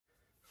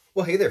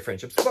Well, hey there,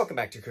 friendships. Welcome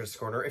back to Curtis'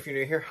 Corner. If you're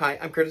new here, hi,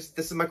 I'm Curtis.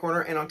 This is my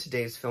corner, and on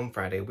today's Film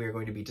Friday, we are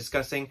going to be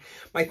discussing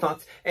my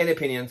thoughts and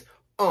opinions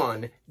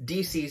on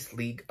DC's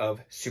League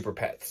of Super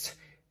Pets.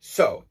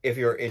 So, if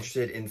you're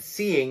interested in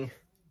seeing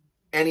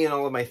any and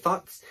all of my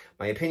thoughts,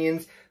 my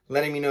opinions,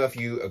 letting me know if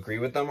you agree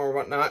with them or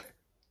whatnot,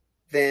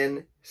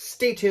 then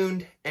stay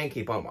tuned and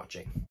keep on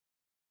watching.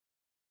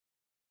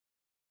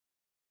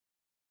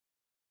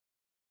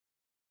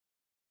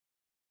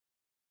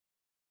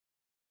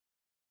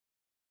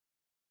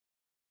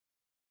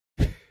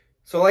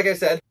 So like I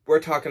said, we're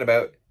talking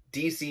about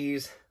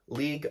DC's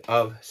League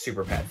of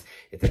Super Pets.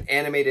 It's an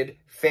animated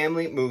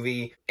family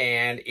movie,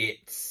 and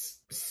it's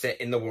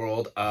set in the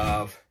world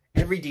of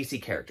every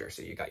DC character.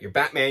 So you got your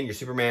Batman, your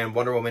Superman,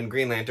 Wonder Woman,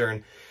 Green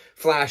Lantern,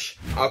 Flash,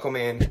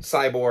 Aquaman,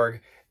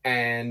 Cyborg,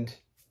 and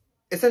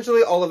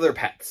essentially all of their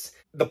pets.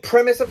 The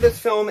premise of this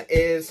film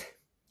is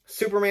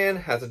Superman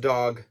has a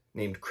dog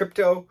named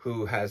Krypto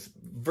who has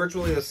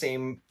virtually the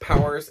same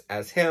powers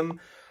as him,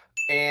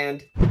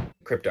 and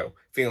Krypto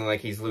feeling like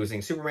he's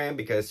losing Superman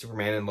because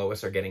Superman and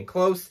Lois are getting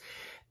close,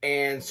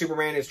 and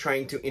Superman is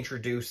trying to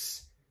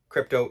introduce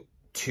Krypto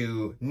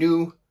to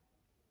new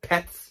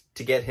pets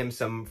to get him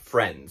some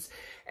friends.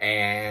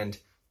 And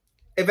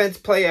events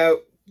play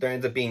out. There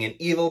ends up being an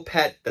evil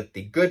pet that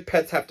the good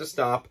pets have to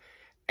stop,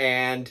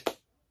 and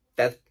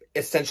that's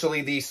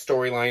essentially the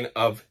storyline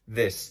of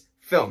this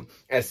film,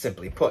 as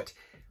simply put.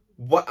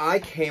 What I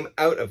came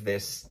out of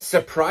this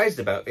surprised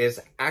about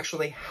is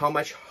actually how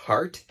much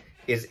heart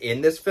is in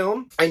this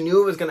film. I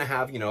knew it was going to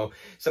have,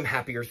 some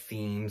happier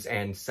themes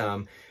and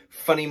some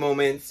funny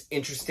moments,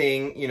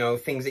 interesting,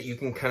 things that you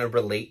can kind of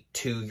relate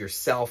to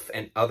yourself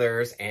and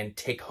others and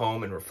take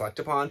home and reflect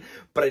upon.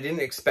 But I didn't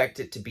expect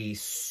it to be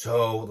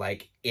so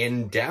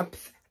in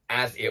depth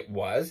as it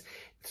was.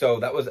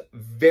 So that was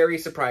very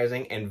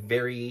surprising and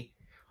very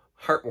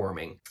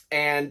heartwarming.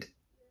 And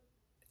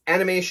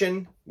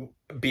animation,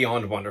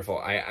 beyond wonderful.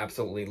 I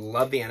absolutely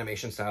love the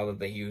animation style that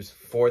they use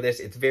for this.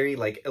 It's very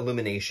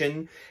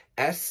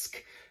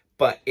Illumination-esque,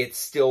 but it's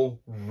still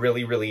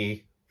really,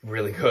 really,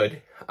 really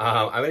good.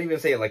 I would even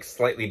say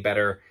slightly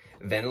better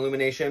than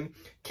Illumination.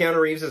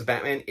 Keanu Reeves as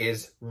Batman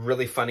is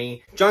really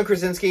funny. John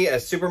Krasinski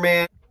as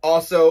Superman,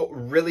 also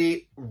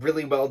really,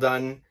 really well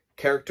done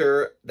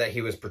character that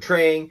he was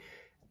portraying.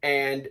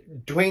 And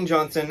Dwayne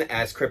Johnson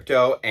as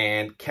Krypto,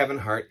 and Kevin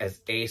Hart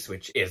as Ace,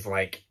 which is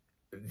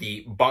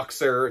the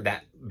boxer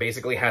that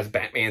basically has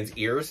Batman's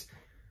ears.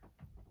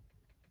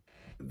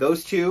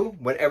 Those two,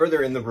 whenever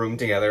they're in the room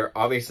together,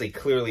 obviously,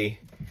 clearly,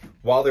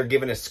 while they're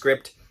given a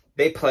script,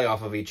 they play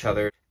off of each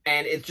other.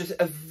 And it's just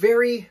a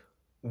very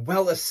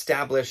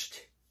well-established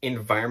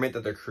environment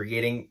that they're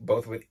creating,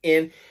 both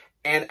within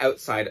and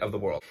outside of the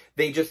world.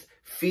 They just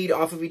feed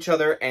off of each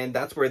other, and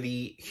that's where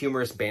the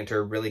humorous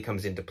banter really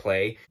comes into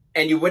play.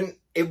 And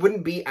it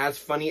wouldn't be as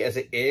funny as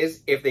it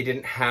is if they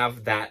didn't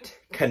have that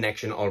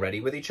connection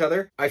already with each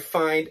other. I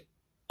find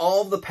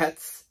all the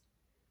pets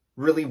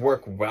really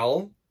work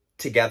well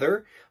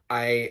together.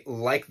 I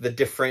like the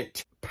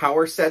different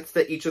power sets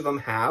that each of them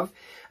have,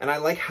 and I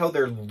like how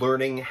they're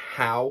learning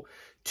how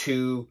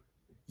to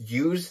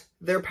use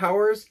their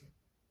powers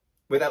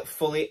without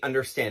fully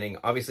understanding.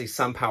 Obviously,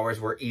 some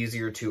powers were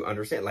easier to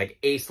understand. Like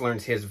Ace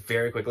learns his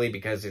very quickly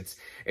because it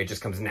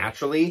just comes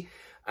naturally.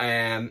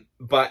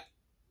 But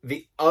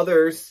the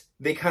others,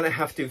 they kind of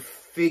have to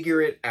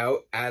figure it out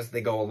as they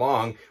go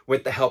along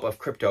with the help of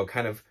Krypto,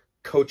 kind of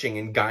coaching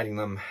and guiding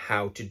them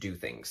how to do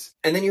things.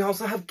 And then you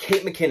also have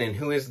Kate McKinnon,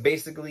 who is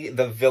basically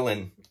the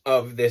villain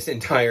of this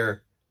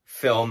entire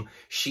film.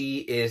 She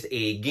is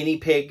a guinea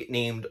pig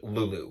named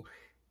Lulu.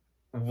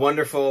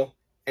 Wonderful.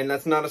 And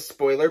that's not a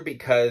spoiler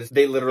because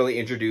they literally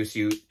introduce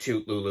you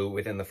to Lulu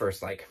within the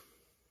first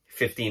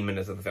 15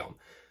 minutes of the film.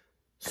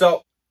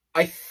 So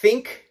I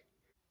think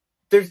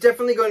there's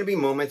definitely going to be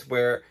moments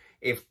where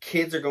if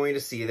kids are going to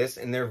see this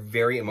and they're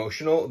very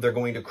emotional, they're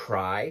going to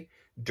cry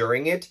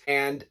during it.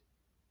 And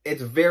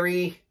it's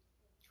very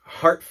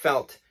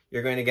heartfelt.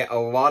 You're going to get a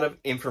lot of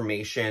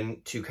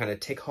information to kind of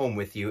take home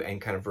with you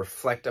and kind of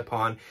reflect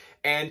upon,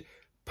 and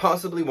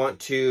possibly want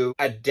to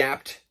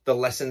adapt the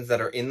lessons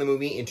that are in the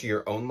movie into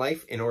your own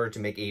life in order to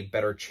make a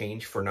better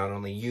change for not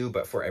only you,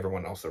 but for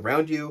everyone else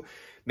around you.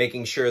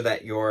 Making sure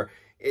that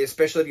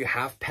especially if you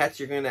have pets,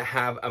 you're going to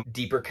have a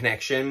deeper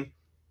connection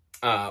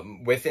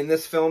within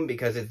this film,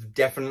 because it's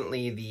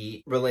definitely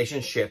the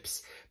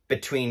relationships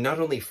between not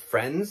only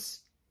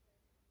friends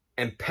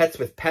and pets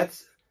with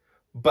pets,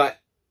 but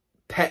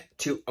pet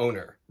to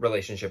owner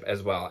relationship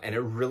as well. And it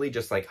really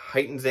just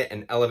heightens it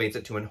and elevates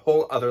it to a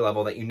whole other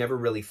level that you never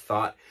really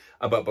thought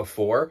about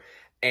before.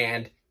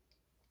 And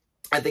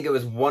I think it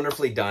was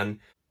wonderfully done.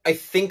 I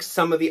think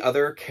some of the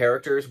other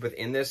characters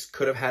within this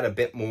could have had a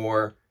bit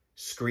more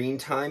screen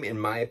time, in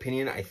my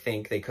opinion. I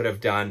think they could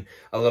have done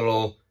a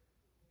little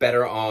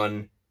better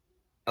on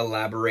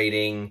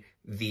elaborating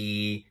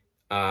the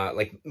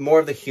more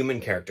of the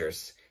human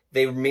characters.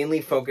 They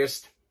mainly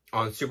focused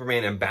on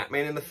Superman and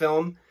Batman in the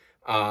film.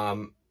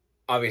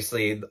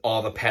 obviously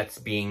all the pets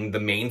being the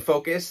main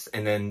focus,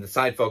 and then the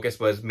side focus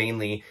was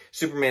mainly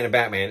Superman and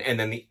Batman, and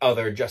then the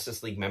other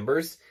Justice League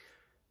members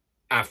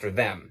after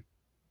them.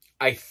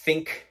 I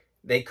think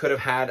they could have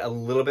had a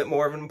little bit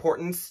more of an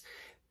importance.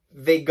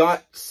 They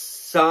got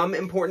some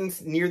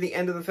importance near the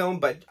end of the film,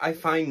 but I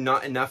find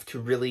not enough to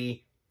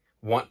really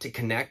want to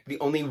connect. The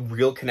only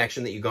real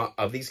connection that you got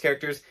of these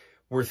characters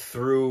were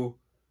through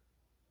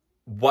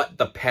what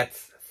the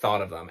pets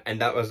thought of them, and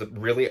that was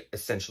really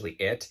essentially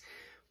it.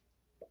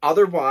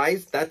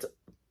 Otherwise, that's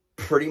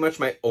pretty much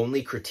my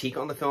only critique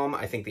on the film.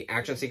 I think the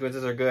action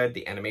sequences are good.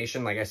 The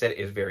animation, like I said,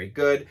 is very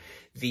good.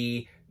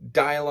 The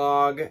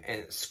dialogue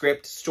and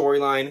script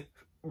storyline,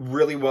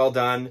 really well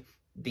done.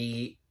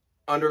 The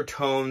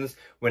undertones,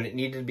 when it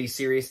needed to be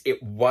serious,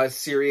 it was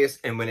serious,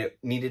 and when it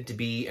needed to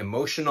be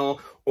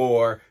emotional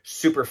or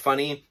super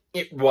funny,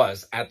 it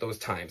was at those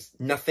times.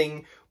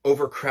 Nothing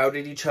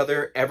overcrowded each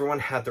other. Everyone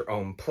had their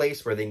own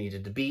place where they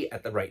needed to be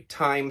at the right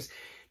times.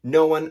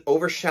 No one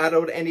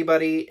overshadowed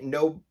anybody.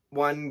 No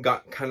one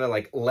got kind of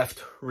like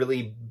left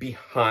really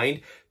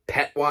behind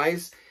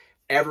pet-wise.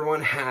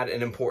 Everyone had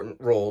an important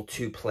role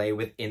to play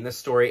within the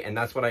story, and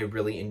that's what I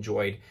really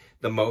enjoyed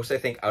the most, I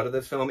think, out of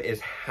this film, is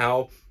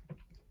how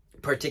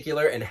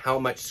particular and how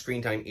much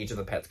screen time each of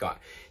the pets got.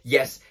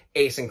 Yes,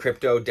 Ace and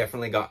Crypto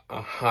definitely got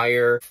a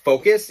higher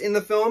focus in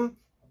the film,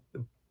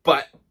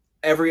 but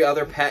every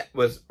other pet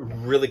was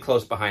really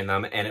close behind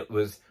them, and it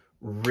was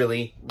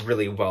really,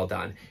 really well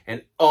done.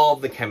 And all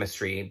the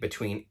chemistry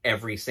between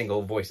every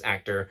single voice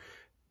actor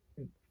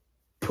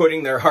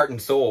putting their heart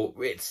and soul,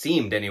 it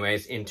seemed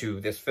anyways,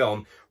 into this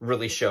film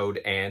really showed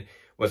and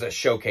was a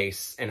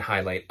showcase and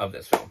highlight of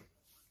this film.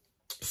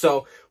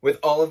 So with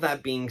all of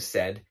that being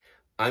said,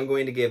 I'm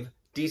going to give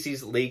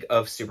DC's League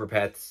of Super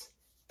Pets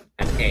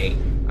an A.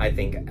 I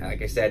think,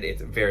 like I said,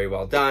 it's very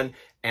well done,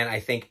 and I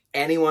think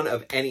anyone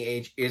of any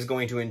age is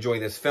going to enjoy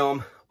this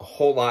film a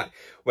whole lot.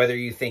 Whether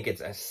you think it's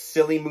a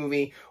silly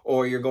movie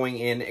or you're going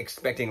in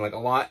expecting like a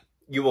lot,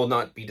 you will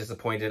not be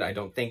disappointed, I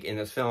don't think, in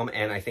this film,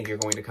 and I think you're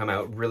going to come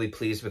out really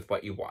pleased with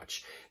what you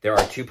watch. There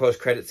are 2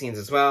 post-credit scenes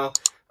as well,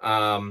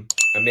 a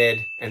mid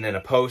and then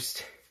a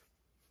post.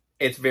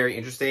 It's very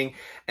interesting,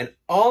 and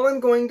all I'm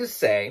going to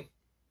say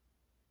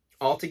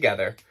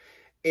altogether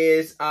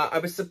is I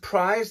was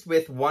surprised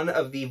with one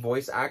of the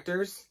voice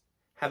actors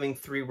having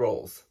 3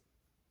 roles.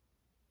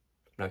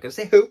 I'm not going to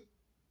say who.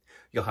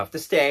 You'll have to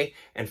stay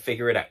and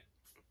figure it out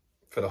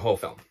for the whole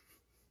film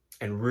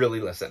and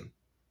really listen.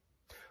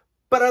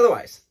 But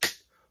otherwise,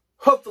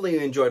 hopefully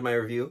you enjoyed my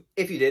review.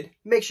 If you did,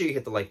 make sure you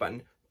hit the like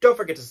button. Don't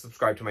forget to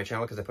subscribe to my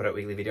channel because I put out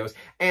weekly videos,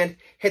 and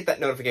hit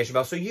that notification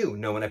bell so you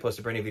know when I post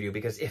a brand new video,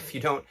 because if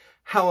you don't,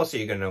 how else are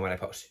you going to know when I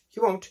post?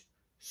 You won't,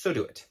 so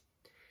do it.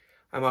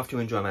 I'm off to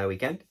enjoy my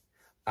weekend.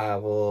 I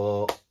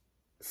will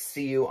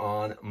see you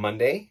on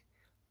Monday.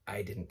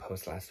 I didn't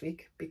post last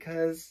week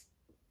because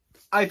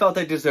I felt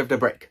I deserved a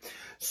break.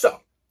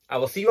 So, I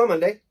will see you on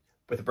Monday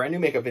with a brand new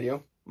makeup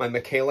video. My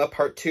Michaela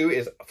part 2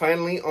 is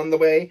finally on the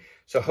way,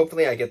 so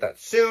hopefully I get that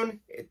soon.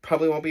 It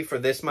probably won't be for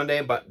this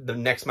Monday, but the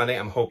next Monday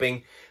I'm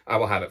hoping I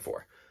will have it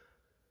for.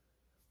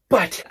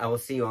 But I will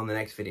see you on the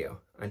next video.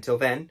 Until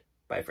then,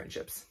 bye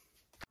friendships.